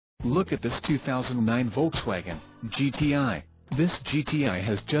Look at this 2009 Volkswagen GTI. This GTI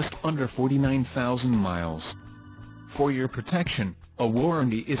has just under 49,000 miles. For your protection, a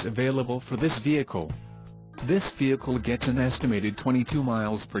warranty is available for this vehicle. This vehicle gets an estimated 22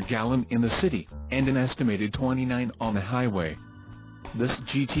 miles per gallon in the city, and an estimated 29 on the highway. This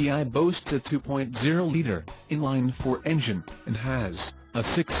GTI boasts a 2.0-liter inline-4 engine, and has a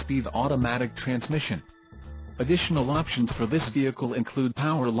 6-speed automatic transmission. Additional options for this vehicle include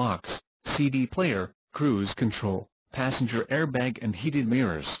power locks, CD player, cruise control, passenger airbag and heated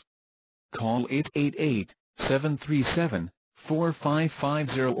mirrors. Call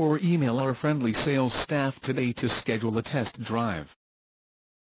 888-737-4550 or email our friendly sales staff today to schedule a test drive.